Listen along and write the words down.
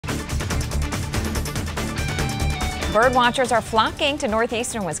Bird watchers are flocking to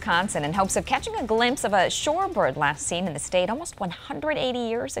northeastern Wisconsin in hopes of catching a glimpse of a shorebird last seen in the state almost 180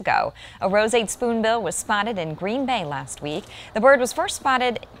 years ago. A roseate spoonbill was spotted in Green Bay last week. The bird was first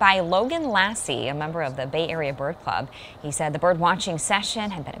spotted by Logan Lassie, a member of the Bay Area Bird Club. He said the bird watching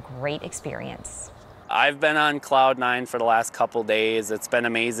session had been a great experience. I've been on cloud nine for the last couple days. It's been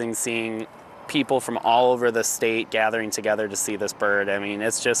amazing seeing people from all over the state gathering together to see this bird. I mean,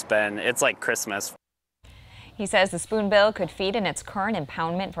 it's like Christmas. He says the spoonbill could feed in its current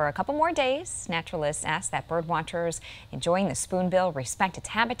impoundment for a couple more days. Naturalists ask that bird watchers enjoying the spoonbill respect its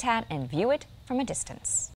habitat and view it from a distance.